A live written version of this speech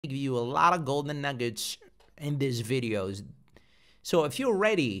give you a lot of golden nuggets in these videos. So if you're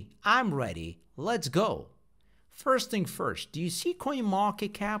ready, I'm ready. Let's go. First thing first, do you see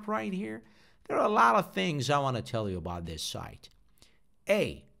CoinMarketCap right here? There are a lot of things I want to tell you about this site.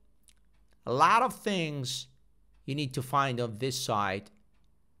 A lot of things you need to find on this site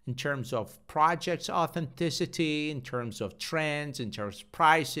in terms of projects authenticity, in terms of trends, in terms of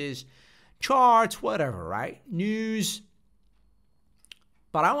prices, charts, whatever, right? News.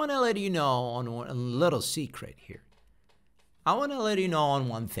 But I want to let you know on a little secret here. I want to let you know on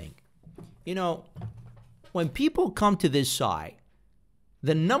one thing. You know, when people come to this site,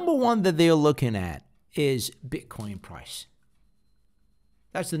 the number one that they're looking at is Bitcoin price.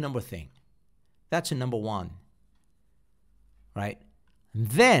 That's the number thing. That's the number one, right? And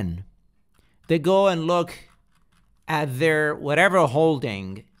then they go and look at their whatever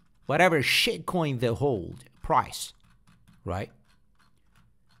holding, whatever shitcoin they hold, price, right?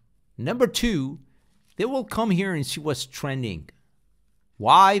 Number two, they will come here and see what's trending.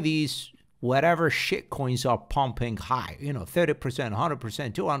 Why these whatever shitcoins are pumping high, 30%, 100%,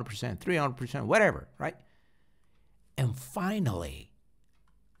 200%, 300%, whatever, right? And finally,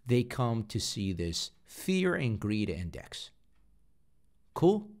 they come to see this fear and greed index.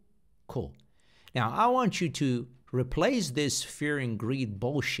 Cool? Cool. Now, I want you to replace this fear and greed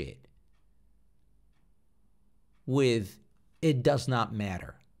bullshit with it does not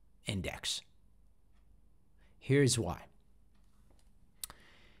matter index. Here's why.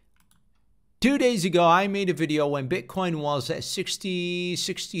 2 days ago, I made a video when Bitcoin was at 60,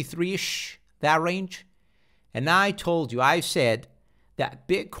 63-ish, that range. And I told you, I said that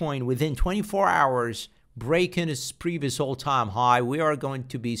Bitcoin within 24 hours, breaking its previous all-time high, we are going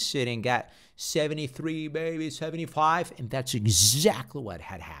to be sitting at 73, maybe 75. And that's exactly what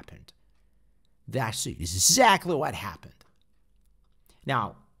had happened. That's exactly what happened.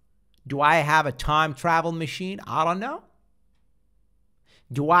 Now, do I have a time travel machine? I don't know.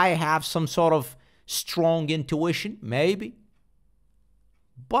 Do I have some sort of strong intuition? Maybe.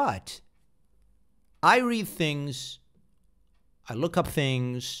 But I read things, I look up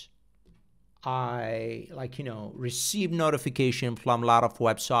things, I receive notification from a lot of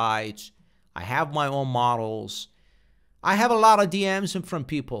websites. I have my own models. I have a lot of DMs from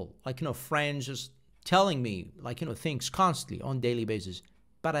people, friends just telling me, things constantly on a daily basis.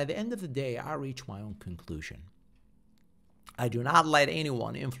 But at the end of the day, I reach my own conclusion. I do not let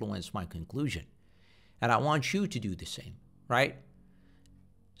anyone influence my conclusion. And I want you to do the same, right?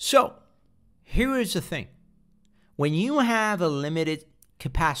 So, here is the thing. When you have a limited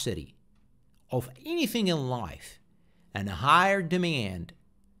capacity of anything in life and a higher demand,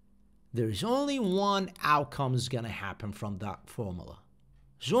 there's only one outcome is going to happen from that formula.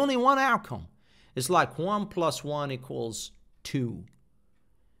 There's only one outcome. It's like 1 + 1 = 2.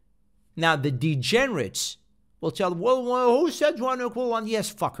 Now, the degenerates will tell, well, who said 1 = 1?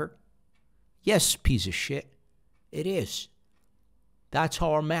 Yes, fucker. Yes, piece of shit. It is. That's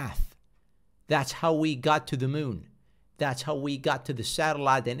our math. That's how we got to the moon. That's how we got to the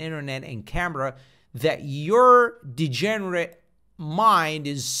satellite and internet and camera, that your degenerate mind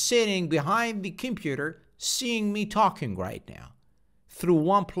is sitting behind the computer seeing me talking right now through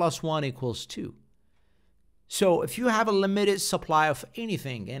 1 + 1 = 2. So if you have a limited supply of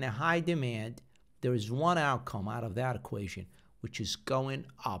anything and a high demand, there is one outcome out of that equation, which is going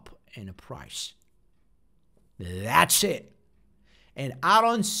up in a price. That's it. And I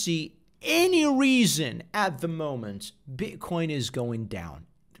don't see any reason at the moment Bitcoin is going down.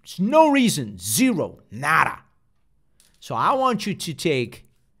 There's no reason. Zero. Nada. So I want you to take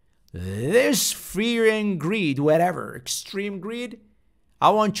this fear and greed, whatever, extreme greed. I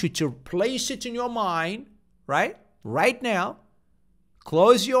want you to place it in your mind, right? Right now.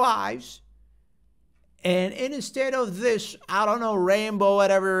 Close your eyes. And instead of this, I don't know, rainbow,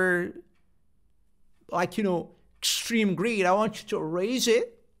 whatever, extreme greed, I want you to erase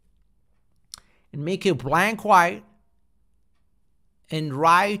it and make it blank white and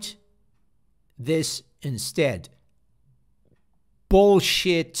write this instead.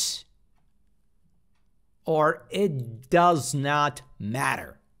 Bullshit, or it does not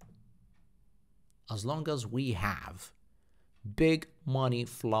matter. As long as we have big money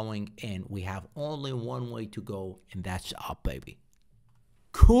flowing in, we have only one way to go, and that's up, baby.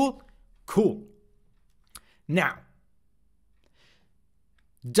 Cool? Cool. Now,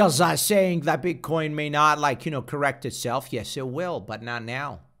 does that saying that Bitcoin may not, correct itself? Yes, it will, but not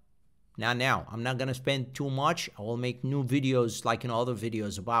now. Not now. I'm not going to spend too much. I will make new videos, like in other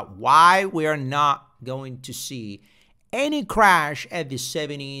videos, about why we are not going to see any crash at the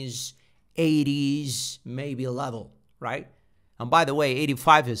 70s, 80s, maybe level, right? And by the way,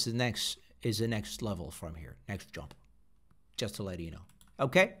 85 is the next level from here, next jump. Just to let you know.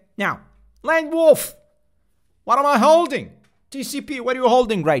 Okay? Now, Land Wolf. What am I holding? TCP, what are you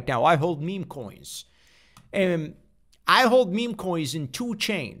holding right now? I hold meme coins. I hold meme coins in 2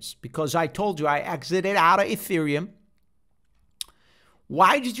 chains because I told you I exited out of Ethereum.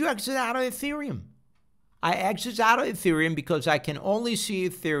 Why did you exit out of Ethereum? I exit out of Ethereum because I can only see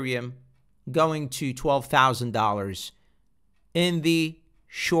Ethereum going to $12,000 in the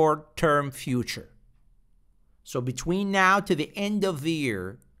short-term future. So between now to the end of the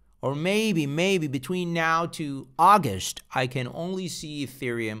year, or maybe between now to August, I can only see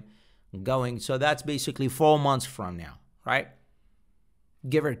Ethereum going. So that's basically 4 months from now, right?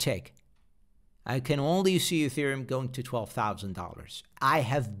 Give or take. I can only see Ethereum going to $12,000. I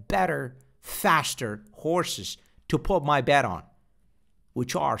have better, faster horses to put my bet on,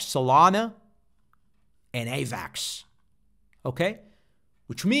 which are Solana and AVAX. Okay?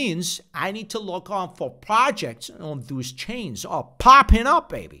 Which means I need to look on for projects on those chains are popping up,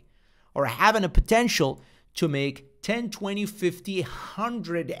 baby, or having a potential to make 10, 20, 50,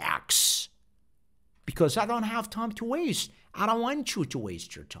 100x. Because I don't have time to waste. I don't want you to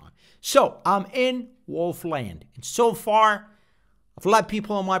waste your time. So I'm in Wolf Land. And so far, I've let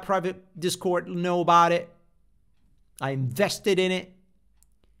people on my private Discord know about it. I invested in it.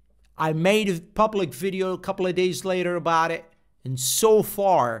 I made a public video a couple of days later about it. And so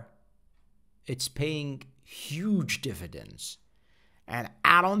far, it's paying huge dividends. And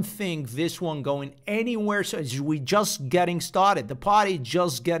I don't think this one going anywhere. So we're just getting started. The party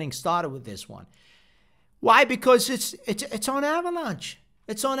just getting started with this one. Why? Because it's on Avalanuch.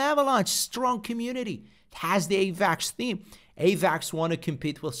 It's on Avalanuch. Strong community. It has the AVAX theme. AVAX want to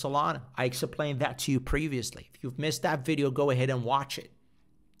compete with Solana. I explained that to you previously. If you've missed that video, go ahead and watch it.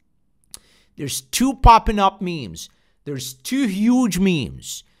 There's 2 popping up memes. There's 2 huge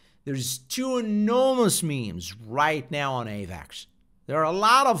memes. There's 2 enormous memes right now on AVAX. There are a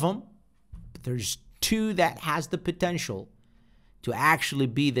lot of them, but there's 2 that has the potential to actually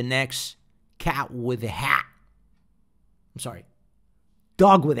be the next cat with a hat. I'm sorry,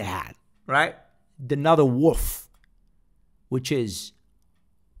 dog with a hat, right? Another wolf, which is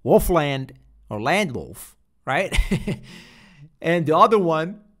Wolfland or Land Wolf, right? And the other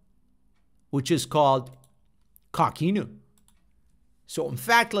one, which is called Kakinu. So in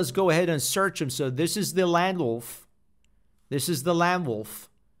fact, let's go ahead and search them. So this is the Land Wolf. This is the Land Wolf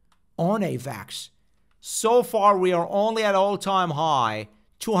on AVAX. So far, we are only at all-time high,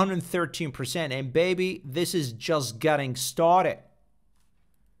 213%. And baby, this is just getting started.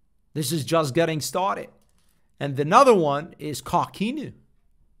 This is just getting started. And another one is Kakinu.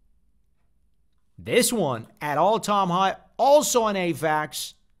 This one at all-time high, also on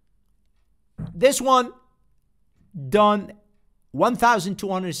AVAX. This one done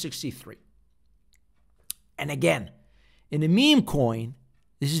 1,263. And again, in a meme coin,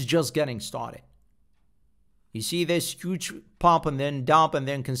 this is just getting started. You see this huge pump and then dump and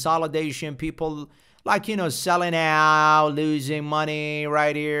then consolidation. People like, you know, selling out, losing money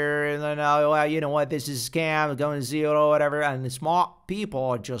right here. And then, well, you know what, this is a scam, going to zero, whatever. And the smart people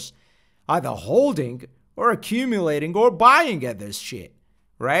are just either holding or accumulating or buying at this shit,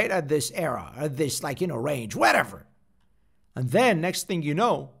 right? At this era, at this, like, you know, range, whatever. And then next thing you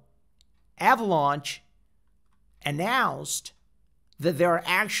know, Avalanuch announced that they're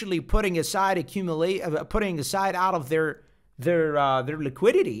actually putting aside out of their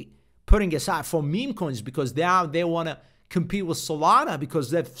liquidity, putting aside for meme coins, because now they want to compete with Solana because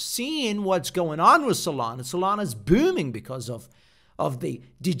they've seen what's going on with Solana. Solana's booming because of the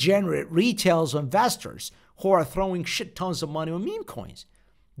degenerate retail investors who are throwing shit tons of money on meme coins.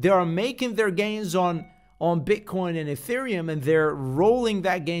 They are making their gains on Bitcoin and Ethereum, and they're rolling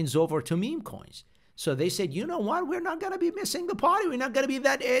that gains over to meme coins. So they said, you know what? We're not going to be missing the party. We're not going to be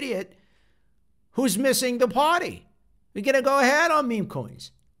that idiot who's missing the party. We're going to go ahead on meme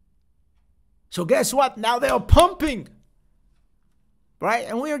coins. So guess what? Now they're pumping, right?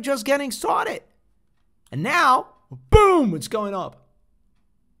 And we are just getting started. And now, boom, it's going up.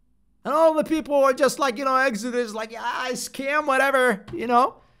 And all the people are just like, you know, exodus, like, scam, whatever, you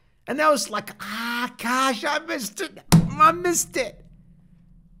know. And now it's like, gosh, I missed it.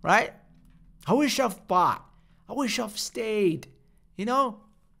 Right? I wish I've bought. I wish I've stayed. You know?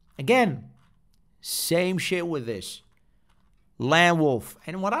 Again, same shit with this. Land Wolf.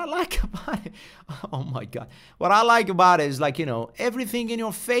 And what I like about it, oh my God. What I like about it is, like, you know, everything in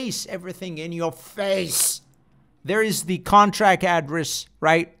your face. Everything in your face. There is the contract address,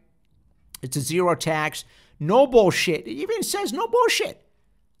 right? It's a 0 tax. No bullshit. It even says no bullshit.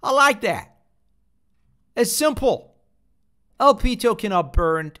 I like that. It's simple. LP token up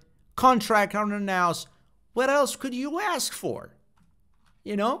burned, contract unannounced. What else could you ask for?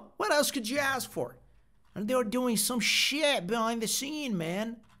 You know, what else could you ask for? And they were doing some shit behind the scene,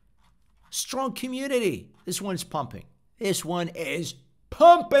 man. Strong community. This one's pumping. This one is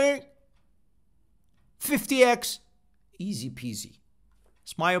pumping. 50x, easy peasy.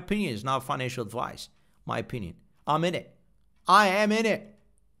 It's my opinion. It's not financial advice. My opinion. I'm in it. I am in it.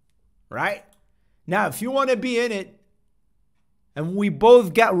 Right? Now, if you want to be in it and we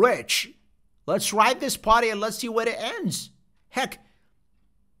both get rich, let's ride this party and let's see where it ends. Heck,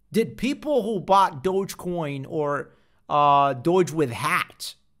 did people who bought Dogecoin or Doge with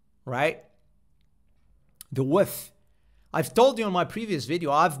hats, right? The WIF. I've told you in my previous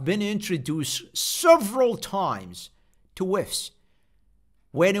video, I've been introduced several times to WIFs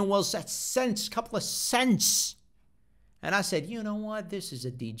when it was at cents, couple of cents. And I said, you know what? This is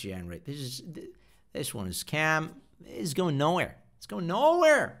a degenerate. This one is scam. It's going nowhere. It's going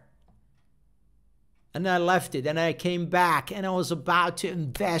nowhere. And I left it and I came back and I was about to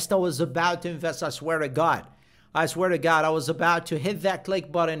invest. I swear to God. I swear to God, I was about to hit that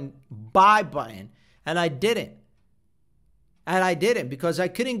click button, buy button, and I didn't. And I didn't because I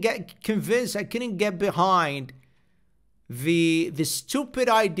couldn't get convinced. I couldn't get behind the stupid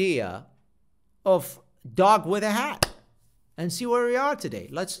idea of dog with a hat. And see where we are today.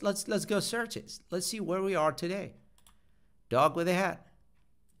 Let's go search it. Let's see where we are today. Dog with a hat.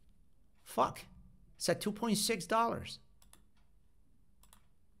 Fuck. It's at $2.6.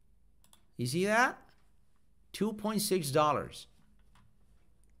 You see that? $2.6.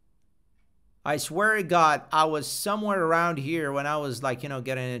 I swear to God, I was somewhere around here when I was like, you know,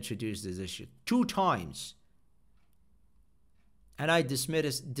 getting introduced to this issue 2 times. And I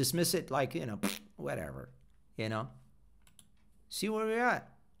dismiss it like, you know, whatever, you know. See where we're at.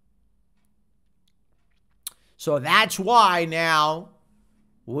 So that's why now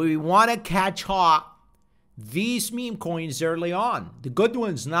we want to catch hot these meme coins early on. The good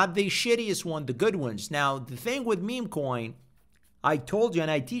ones, not the shittiest one, the good ones. Now, the thing with meme coin, I told you, and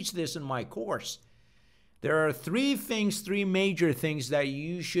I teach this in my course, there are 3 major things that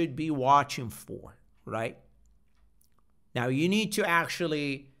you should be watching for, right? Now, you need to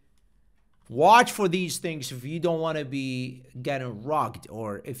actually watch for these things if you don't want to be getting rugged,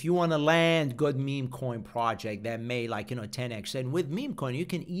 or if you want to land good meme coin project that may, like, you know, 10x. And with meme coin, you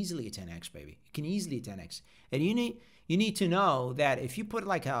can easily 10x, baby. You can easily 10x. And you need to know that if you put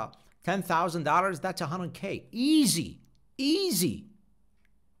like a $10,000, that's $100K. Easy. Easy.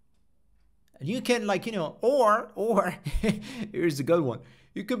 And you can, like, you know, or here's a good one.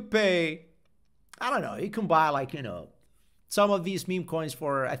 You can pay, I don't know, you can buy, like, you know, some of these meme coins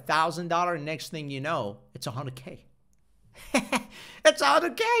for $1,000. Next thing you know, it's $100K. It's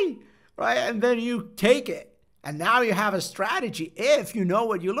 $100K, right? And then you take it, and now you have a strategy. If you know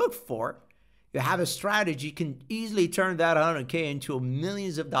what you look for, you have a strategy. You can easily turn that $100K into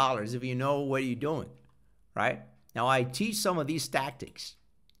millions of dollars if you know what you're doing, right? Now, I teach some of these tactics.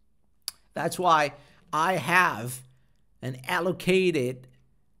 That's why I have an allocated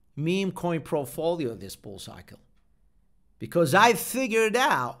meme coin portfolio this bull cycle. Because I figured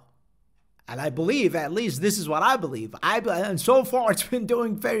out, and I believe, at least this is what I believe, and so far it's been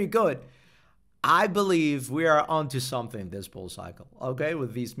doing very good. I believe we are onto something this bull cycle, okay,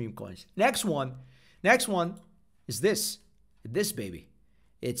 with these meme coins. Next one is this baby.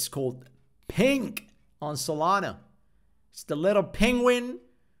 It's called Pink on Solana. It's the little penguin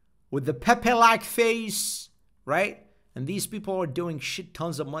with the Pepe-like face, right? And these people are doing shit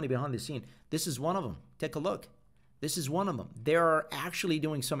tons of money behind the scene. This is one of them. Take a look. This is one of them. They're actually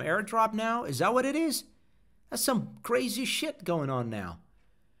doing some airdrop now. Is that what it is? That's some crazy shit going on now.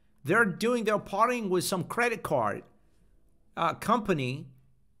 They're partying with some credit card company,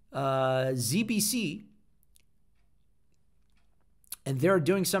 ZBC, and they're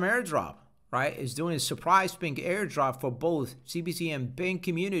doing some airdrop, right? It's doing a surprise Pink airdrop for both CBC and Pink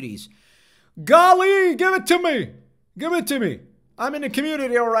communities. Golly, give it to me. Give it to me. I'm in the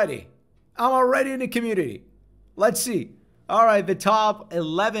community already. I'm already in the community. Let's see. All right, the top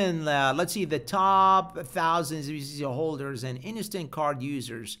 11, let's see, the top 1,000 ZBC holders and instant card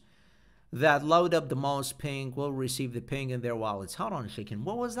users that load up the most ping will receive the ping in their wallets. Hold on a second.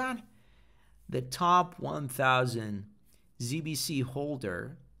 What was that? The top 1,000 ZBC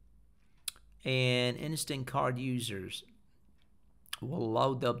holder and instant card users will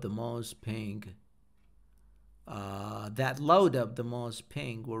load up the most ping. That load up the most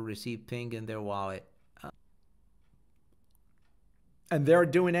ping will receive ping in their wallet. And they're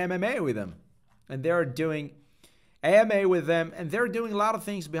doing MMA with them. And they're doing AMA with them. And they're doing a lot of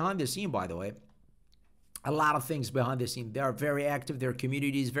things behind the scene, by the way. a lot of things behind the scene. They are very active. Their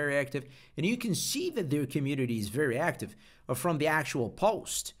community is very active. And you can see that their community is very active from the actual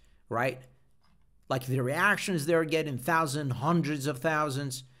post, right? Like the reactions they're getting, thousands, hundreds of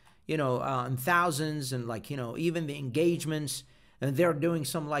thousands, and thousands, and like, even the engagements. And they're doing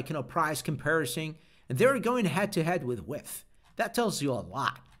some like, price comparison. And they're going head to head with WIF. That tells you a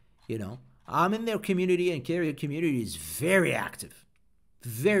lot, I'm in their community, and their community is very active,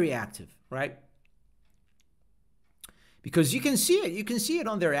 right? Because you can see it. You can see it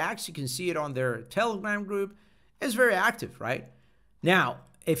on their X. You can see it on their Telegram group. It's very active, right? Now,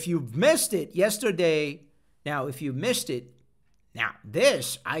 if you missed it yesterday, now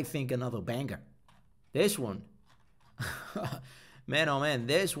this, I think, another banger. This one, man, oh man,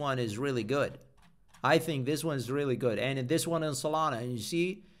 this one is really good. I think this one is really good. And this one in Solana, and you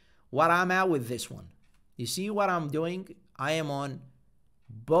see what I'm at with this one. You see what I'm doing? I am on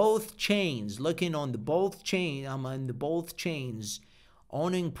both chains, looking on the both chain. I'm on the both chains,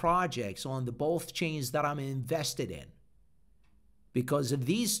 owning projects on the both chains that I'm invested in. Because of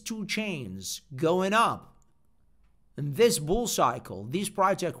these two chains going up in this bull cycle, these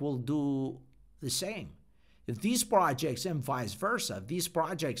projects will do the same. If these projects and vice versa, if these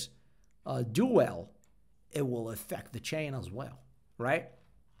projects do well, it will affect the chain as well, right?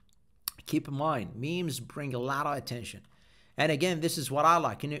 Keep in mind, memes bring a lot of attention. And again, this is what I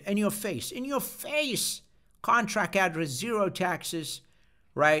like. In your face, contract address, 0 taxes,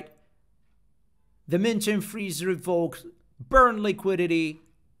 right? The mint and freeze revoked, burn liquidity,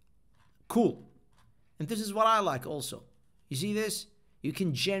 cool. And this is what I like also. You see this? You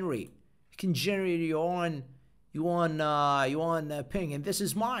can generate your own ping, and this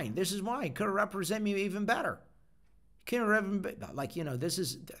is mine. Could represent me even better. This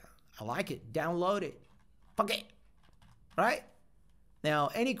is, I like it. Download it. Okay. Right? Now,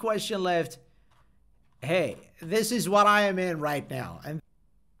 any question left? Hey, this is what I am in right now. And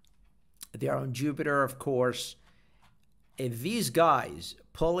they're on Jupiter, of course. If these guys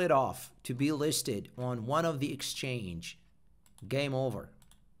pull it off to be listed on one of the exchange, game over.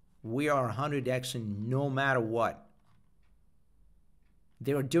 We are 100xing no matter what.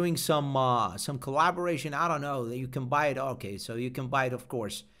 They're doing some collaboration. I don't know. You can buy it. Okay, so you can buy it, of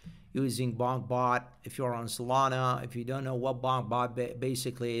course, using BonkBot. If you're on Solana, if you don't know what BonkBot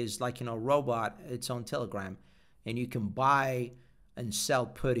basically is, like, robot, it's on Telegram, and you can buy and sell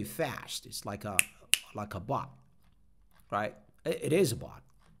pretty fast. It's like a bot, right? It is a bot.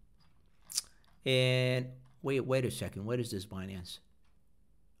 And wait a second. What is this, Binance?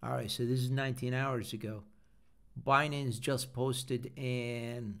 All right, so this is 19 hours ago. Binance just posted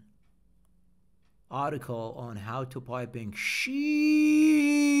an article on how to buy Bing. Sheesh.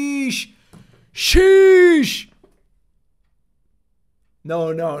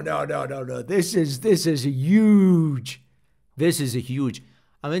 No. This is huge.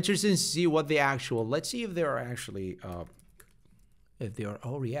 I'm interested to see what the actual. Let's see if they're actually. Oh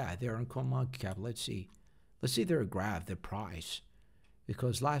yeah, they're on CoinMarketCap. Let's see their graph, their price,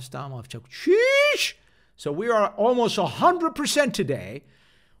 because last time I've checked. Sheesh. So we are almost 100% today.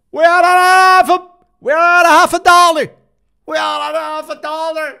 We're at half a dollar.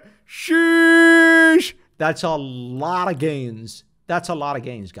 Sheesh. That's a lot of gains.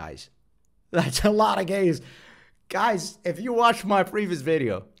 Guys. That's a lot of gains. Guys, if you watched my previous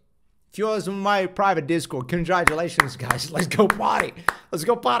video, if you was in my private Discord, congratulations, guys. Let's go party. Let's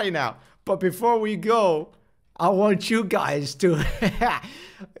go party now. But before we go, I want you guys to...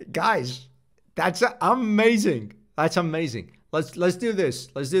 Guys, that's amazing. Let's do this.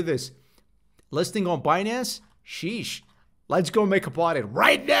 Listing on Binance? Sheesh. Let's go make a party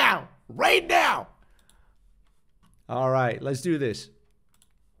right now. All right, let's do this.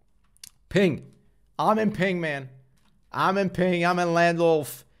 Ping. I'm in Ping, man. I'm in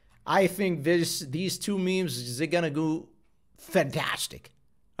Landolf. I think these two memes are gonna go fantastic.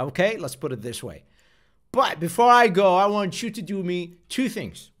 Okay, let's put it this way. But before I go, I want you to do me two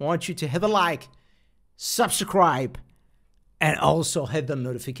things. I want you to hit the like, subscribe, and also hit the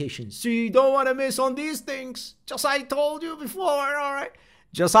notifications. So you don't want to miss on these things. Just I told you before, all right?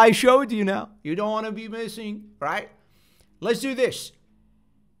 Just I showed you now. You don't want to be missing, right? Let's do this.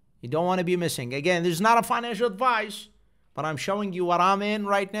 You don't want to be missing. Again, this is not a financial advice, but I'm showing you what I'm in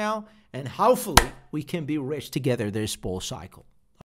right now, and hopefully we can be rich together this bull cycle.